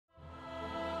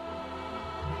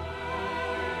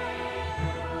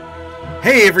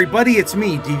Hey everybody, it's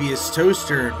me, Devious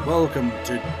Toaster, and welcome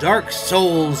to Dark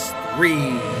Souls 3.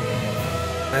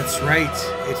 That's right,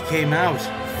 it came out,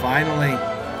 finally.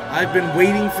 I've been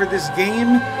waiting for this game,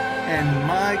 and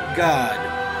my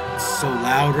god, it's so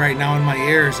loud right now in my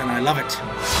ears, and I love it.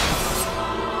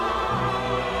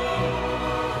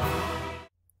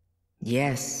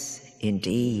 Yes,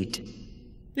 indeed.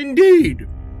 Indeed.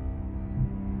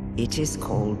 It is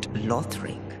called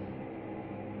Lothric,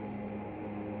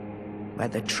 where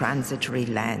the transitory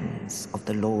lands of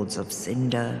the Lords of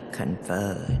Cinder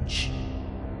converge.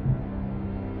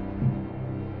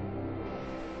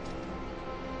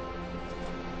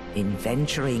 In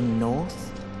venturing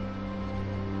north,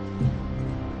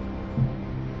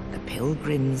 the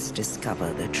pilgrims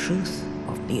discover the truth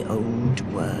of the old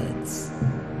words.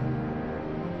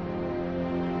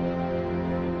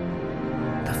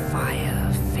 The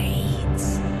fire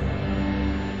fades,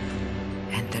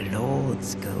 and the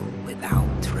lords go without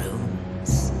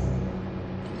thrones.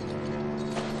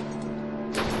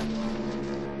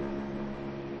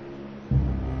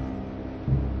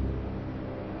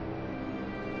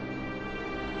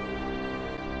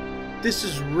 This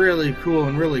is really cool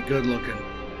and really good looking.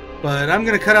 But I'm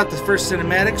going to cut out the first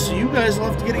cinematic, so you guys will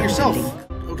have to get it yourself.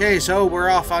 Okay, so we're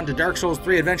off onto Dark Souls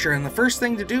 3 Adventure, and the first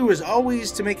thing to do is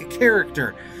always to make a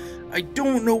character. I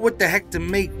don't know what the heck to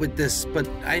make with this, but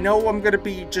I know I'm going to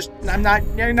be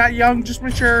you're not young, just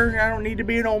mature. I don't need to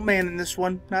be an old man in this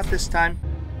one. Not this time.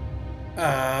 What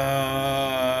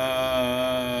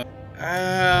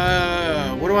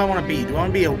do I want to be? Do I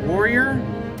want to be a warrior?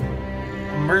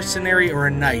 A mercenary or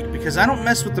a knight, because I don't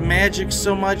mess with the magic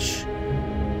so much.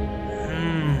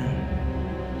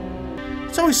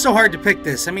 It's always so hard to pick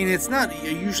this. I mean, it's not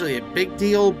usually a big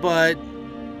deal, but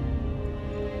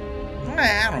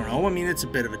I don't know. I mean, it's a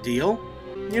bit of a deal.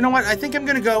 You know what? I think I'm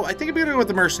gonna go with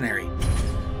the mercenary.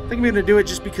 I think I'm gonna do it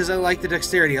just because I like the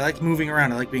dexterity. I like moving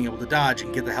around. I like being able to dodge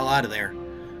and get the hell out of there.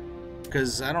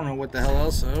 Because I don't know what the hell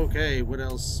else. Okay, what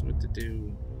else? What to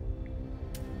do?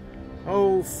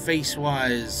 Oh,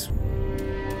 face-wise.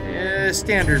 Yeah,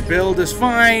 standard build is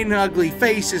fine. Ugly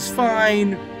face is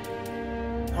fine.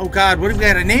 Oh God, what do we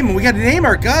got to name him? We got to name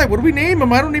our guy. What do we name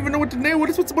him? I don't even know what to name.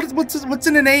 What's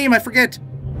in the name? I forget.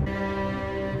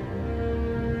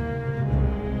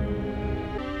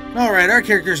 All right, our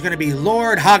character is going to be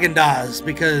Lord Haagen-Dazs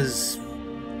because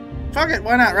fuck it,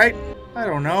 why not, right? I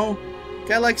don't know.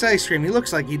 Guy likes ice cream. He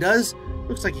looks like he does.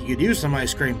 Looks like he could use some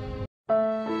ice cream.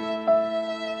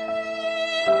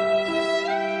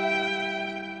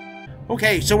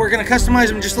 Okay, so we're gonna customize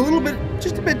him just a little bit,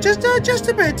 just a bit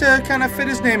to kind of fit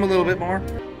his name a little bit more.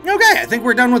 Okay, I think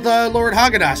we're done with Lord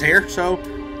Haagen-Dazs here, so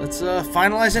let's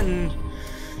finalize it and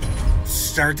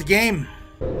start the game.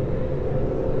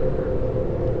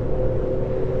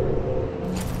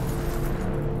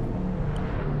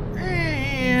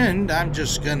 And I'm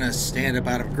just gonna stand up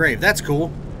out of a grave. That's cool.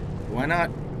 Why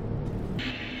not?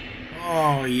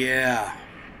 Oh yeah.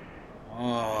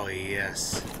 Oh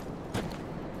yes.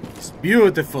 It's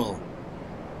beautiful.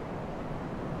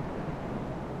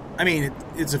 I mean,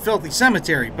 it's a filthy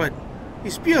cemetery, but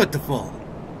it's beautiful.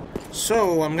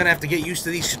 So, I'm gonna have to get used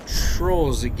to these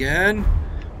controls again.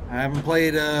 I haven't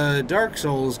played a Dark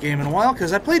Souls game in a while,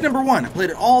 because I played number 1. I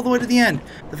played it all the way to the end.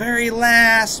 The very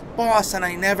last boss, and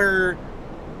I never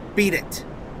beat it.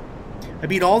 I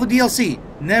beat all the DLC.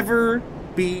 Never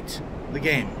beat the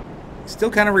game.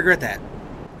 Still kind of regret that.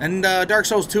 And Dark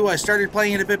Souls 2, I started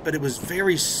playing it a bit, but it was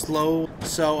very slow,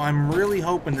 so I'm really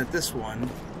hoping that this one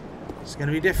is going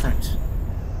to be different.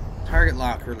 Target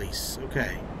lock release.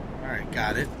 Okay. Alright,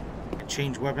 got it.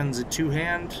 Change weapons at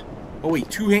two-hand. Oh wait,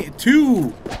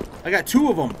 two! I got 2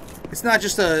 of them. It's not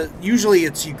just a... Usually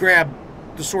it's you grab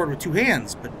the sword with 2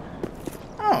 hands, but...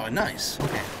 Oh, nice.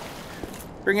 Okay.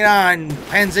 Bring it on,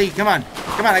 Pansy. Come on.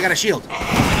 Come on, I got a shield.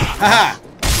 Haha!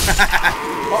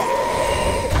 Oh.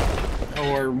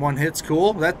 Or 1 hit's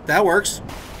cool. That works.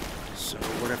 So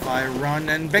what if I run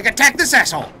and big attack this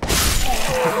asshole?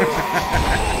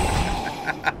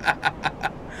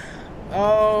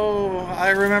 Oh, I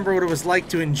remember what it was like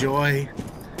to enjoy.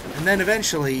 And then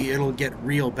eventually it'll get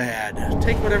real bad.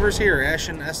 Take whatever's here.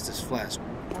 Ashen Estus Flask.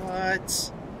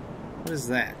 What? What is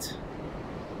that?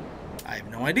 I have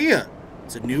no idea.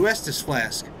 It's a new Estus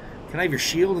Flask. Can I have your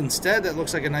shield instead? That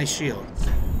looks like a nice shield.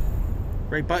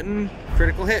 Right button,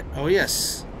 critical hit. Oh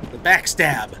yes, the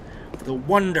backstab. The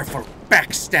wonderful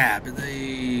backstab.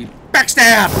 The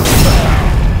backstab!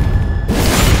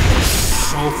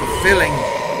 So fulfilling.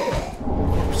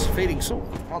 Corpse, fading soul.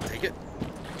 I'll take it.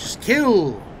 Just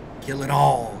kill. Kill it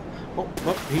all. Oh,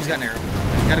 he's got an arrow.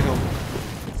 Gotta go.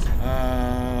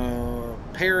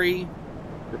 Parry.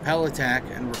 Repel, attack,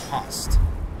 and riposte.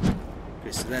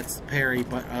 Okay, so that's the parry,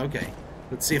 but okay.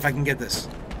 Let's see if I can get this.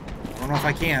 I don't know if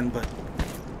I can, but...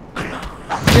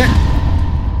 Yeah!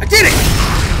 I did it!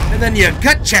 And then you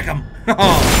gut check them!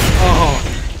 Oh,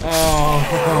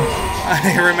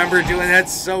 I remember doing that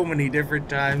so many different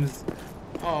times.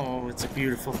 Oh, it's a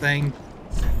beautiful thing.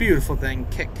 Beautiful thing.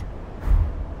 Kick.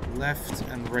 Left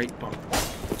and right bump.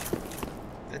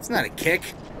 That's not a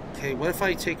kick. Okay, what if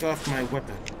I take off my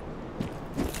weapon?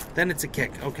 Then it's a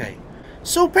kick. Okay.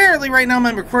 So apparently right now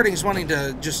my recording is wanting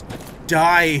to just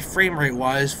die frame rate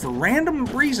wise for random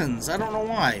reasons. I don't know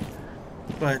why.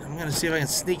 But I'm gonna see if I can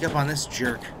sneak up on this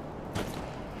jerk.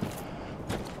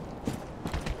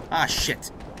 Ah,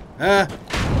 shit.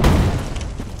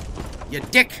 You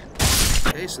dick!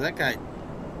 Okay, so that guy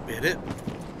bit it.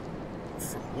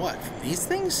 From what? From these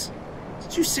things?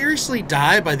 Did you seriously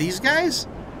die by these guys?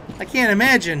 I can't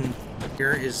imagine.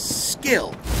 Here is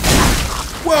skill.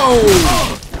 Whoa!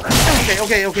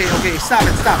 Okay. Stop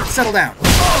it. Settle down.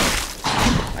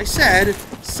 I said,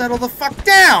 settle the fuck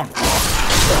down!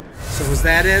 So was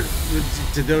that it?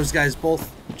 Did those guys both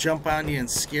jump on you and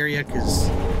scare you? Because,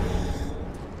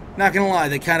 not gonna lie,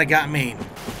 they kind of got me.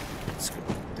 Let's go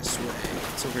this way.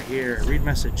 It's over here. Read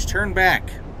message. Turn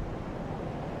back.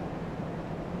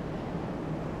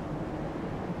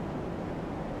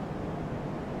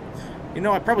 You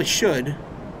know, I probably should.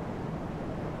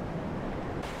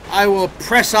 I will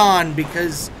press on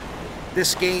because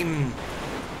this game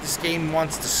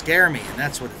wants to scare me, and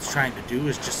that's what it's trying to do,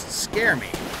 is just scare me.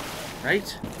 Right?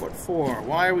 What for?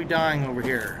 Why are we dying over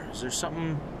here? Is there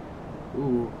something?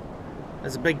 Ooh.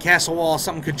 There's a big castle wall.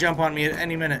 Something could jump on me at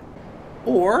any minute.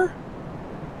 Or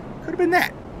could have been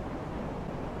that.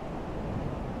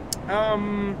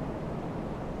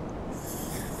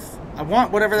 I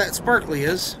want whatever that sparkly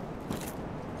is.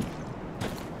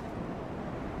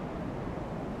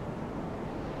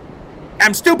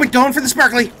 I'm stupid, going for the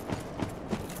sparkly.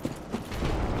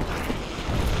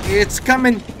 It's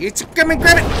coming. It's coming.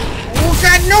 Grab it. Oh,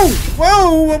 God, no.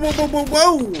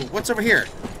 Whoa. What's over here?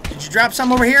 Did you drop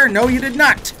some over here? No, you did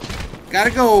not.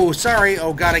 Gotta go. Sorry.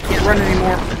 Oh, God, I can't run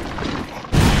anymore.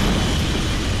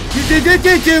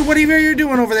 Whatever you're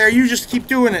doing over there, you just keep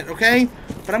doing it, okay?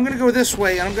 But I'm going to go this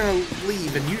way, and I'm going to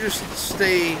leave, and you just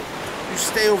stay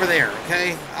over there,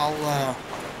 okay? I'll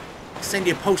send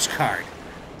you a postcard.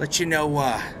 Let you know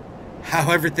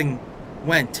how everything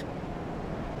went.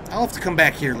 I'll have to come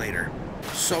back here later.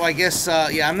 So I guess,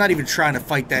 yeah, I'm not even trying to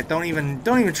fight that. Don't even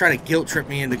try to guilt trip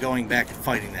me into going back and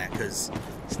fighting that, because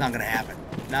it's not going to happen.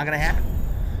 Not going to happen.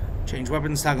 Change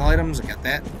weapons, toggle items. I got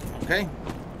that. Okay.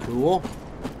 Cool.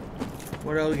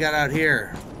 What else we got out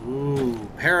here? Ooh,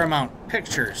 Paramount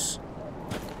Pictures.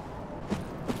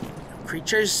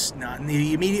 Creatures not in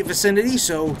the immediate vicinity,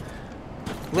 so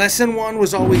lesson 1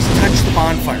 was always touch the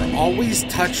bonfire. Always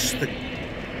touch the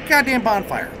goddamn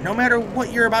bonfire. No matter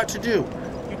what you're about to do,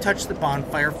 you touch the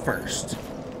bonfire first.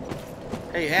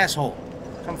 Hey, asshole.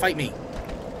 Come fight me.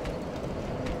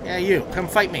 Yeah, you. Come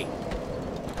fight me.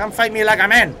 Come fight me like a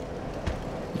man.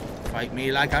 Fight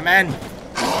me like a man.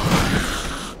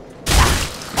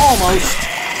 Almost.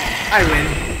 I win.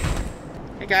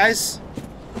 Hey, guys.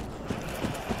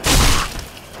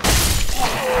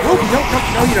 Nope,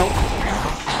 no, you don't.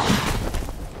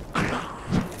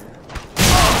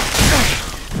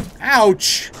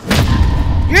 Ouch!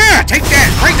 Yeah, take that!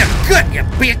 Right in the gut, you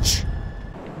bitch!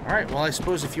 Alright, well, I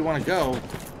suppose if you want to go,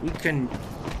 we can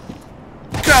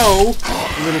go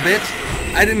a little bit.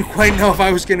 I didn't quite know if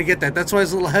I was going to get that. That's why I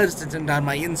was a little hesitant on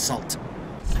my insult.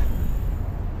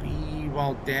 B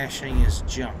while dashing is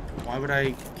jump. Why would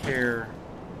I care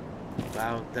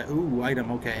about that? Ooh,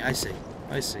 item. Okay, I see.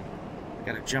 I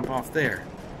gotta jump off there.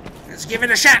 Let's give it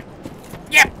a shot!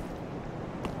 Yep!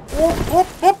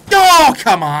 Oh,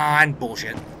 come on!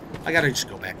 Bullshit. I gotta just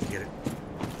go back and get it.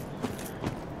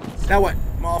 Now what?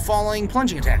 While falling,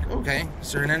 plunging attack. Okay.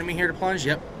 Is there an enemy here to plunge?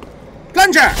 Yep.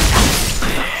 Plunger!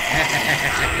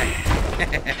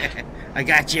 I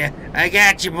got you. I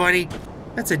got you, buddy.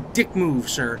 That's a dick move,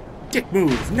 sir. Dick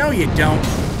move. No, you don't.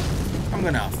 I'm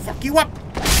gonna fuck you up.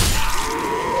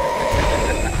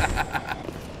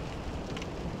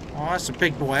 Oh, that's a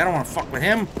big boy. I don't want to fuck with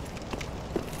him.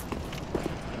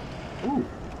 Ooh.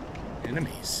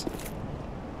 Enemies.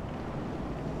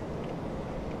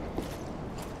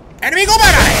 Enemy go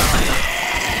bye-bye!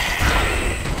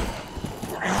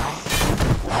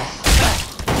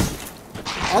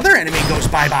 Other enemy goes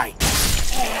bye-bye.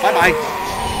 Bye-bye.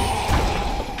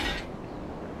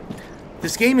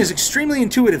 This game is extremely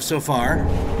intuitive so far.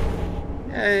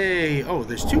 Yay. Oh,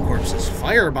 there's 2 corpses.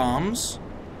 Fire bombs.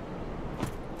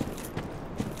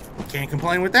 Can't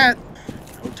complain with that.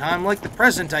 No time like the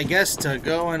present, I guess, to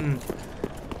go and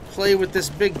play with this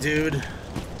big dude.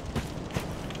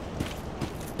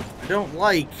 I don't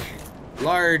like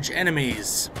large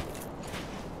enemies.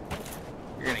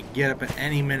 You're gonna get up at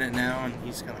any minute now, and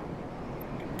he's gonna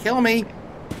kill me.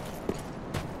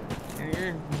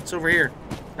 It's over here.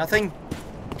 Nothing?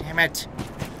 Damn it.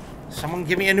 Someone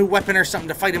give me a new weapon or something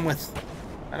to fight him with.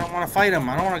 I don't want to fight him.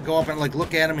 I don't want to go up and, like,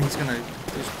 look at him and he's gonna...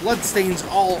 There's blood stains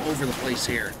all over the place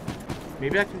here.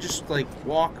 Maybe I can just, like,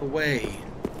 walk away.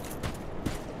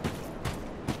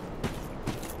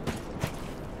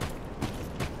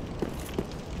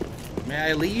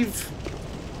 May I leave?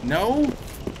 No?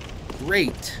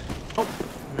 Great. Oh,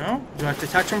 no? Do I have to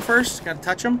touch him first? Gotta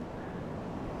touch him?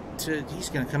 He's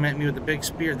gonna come at me with a big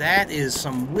spear. That is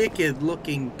some wicked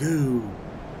looking goo.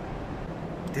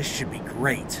 This should be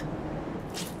great.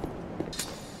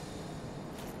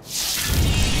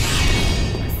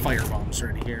 My firebomb's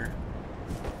ready here.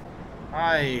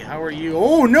 Hi, how are you?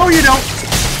 Oh, no you don't!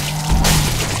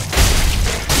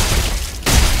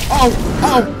 Oh,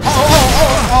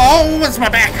 what's my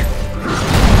back?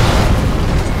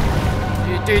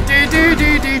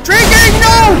 Drinking,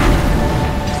 no!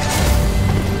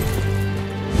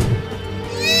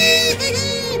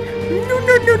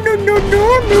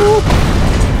 No.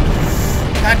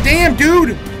 God damn,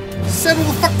 dude! Settle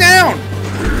the fuck down!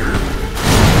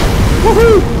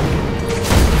 Woohoo!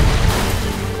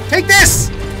 Take this!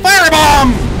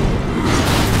 Firebomb!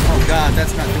 Oh god,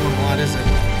 that's not doing a lot, is it?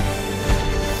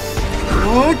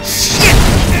 Oh shit!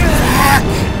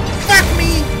 Fuck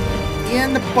me!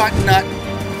 In the butt nut.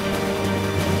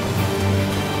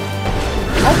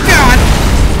 Oh god!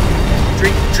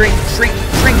 Drink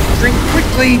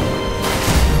quickly!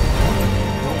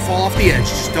 Don't fall off the edge.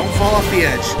 Just don't fall off the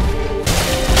edge.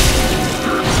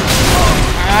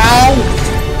 Ow!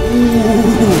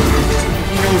 Ooh!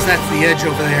 He knows that's the edge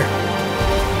over there.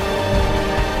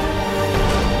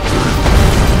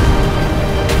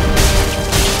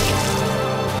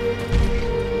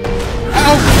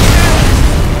 Ow!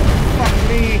 Fuck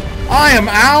me. I am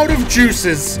out of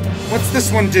juices. What's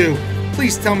this one do?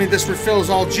 Please tell me this refills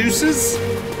all juices.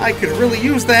 I could really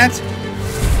use that.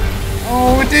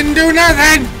 Oh, it didn't do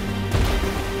nothing!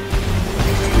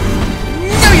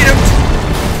 No, you don't!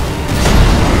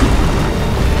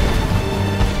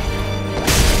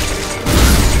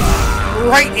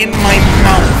 Right in my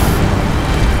mouth!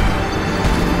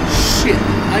 Shit,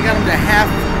 I got him to half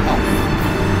health.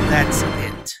 That's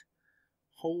it.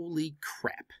 Holy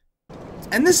crap.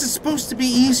 And this is supposed to be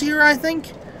easier, I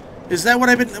think? Is that what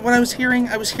I was hearing?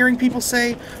 I was hearing people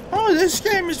say, "Oh, this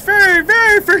game is very,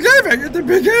 very forgiving at the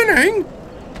beginning."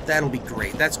 That'll be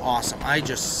great. That's awesome. I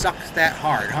just sucked that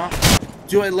hard, huh?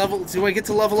 Do I get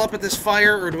to level up at this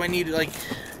fire, or do I need, like,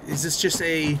 is this just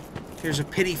a, here's a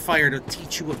pity fire to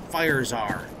teach you what fires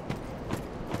are?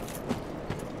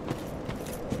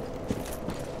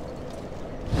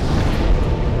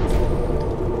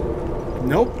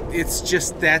 Nope. It's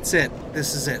just, that's it.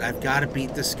 This is it. I've got to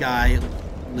beat this guy.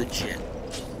 Legit.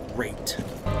 Great.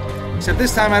 Except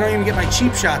this time I don't even get my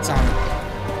cheap shots on him.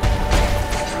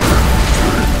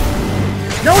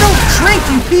 No, drink,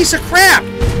 you piece of crap!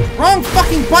 Wrong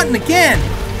fucking button again!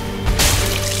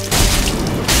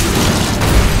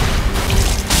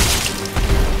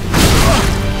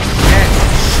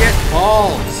 Shit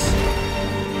balls!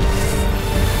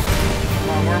 Come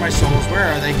on, where are my souls?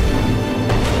 Where are they?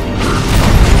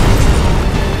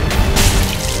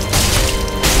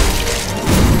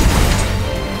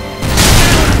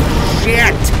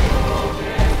 Shit!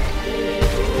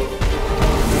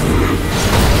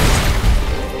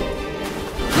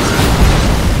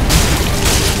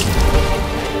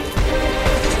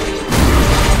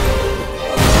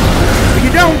 You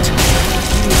don't!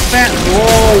 You fat...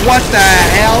 Whoa, what the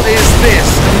hell is this?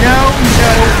 No,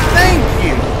 thank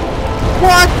you!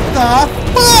 What the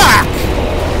fuck?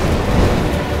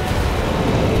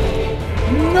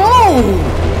 No!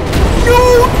 No!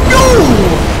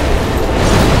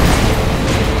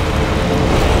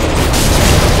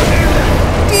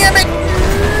 Damn it!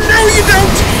 No, you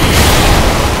don't!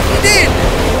 You did!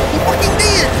 You fucking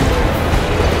did!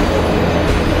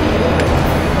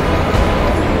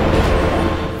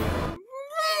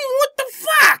 What the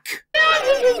fuck?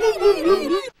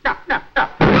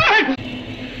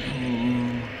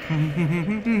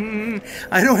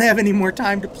 I don't have any more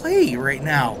time to play right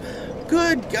now.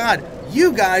 Good God,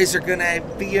 you guys are gonna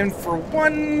be in for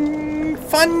one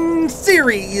fun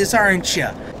series, aren't you?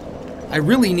 I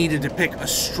really needed to pick a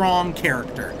strong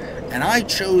character, and I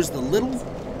chose the little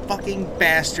fucking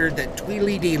bastard that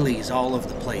tweely-deelies all over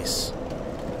the place.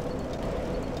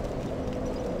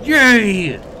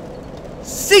 Yay!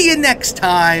 See you next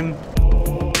time!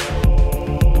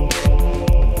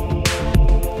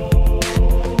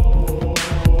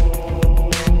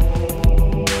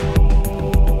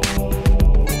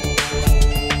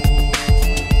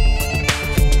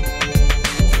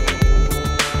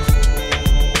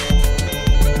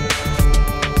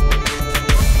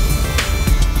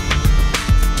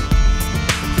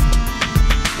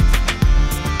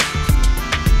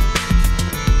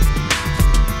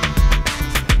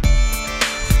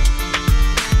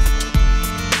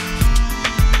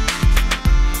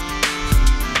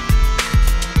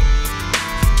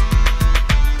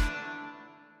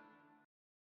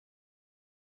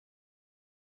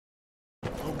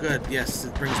 Good, yes,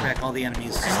 it brings back all the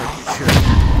enemies just like it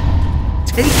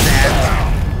should. Take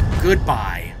that!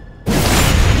 Goodbye.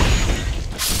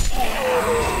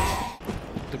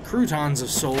 The croutons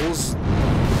of souls.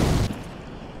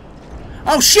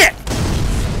 Oh shit!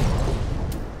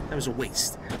 That was a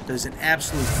waste. That was an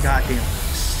absolute goddamn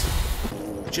waste.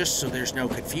 Just so there's no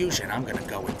confusion, I'm gonna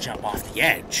go and jump off the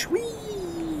edge. Whee!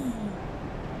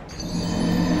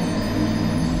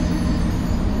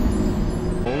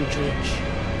 Aldrich,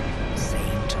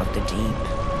 saint of the deep.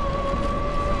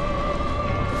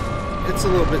 It's a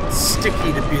little bit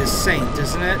sticky to be a saint,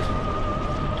 isn't it?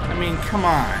 I mean, come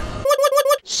on.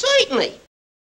 Certainly.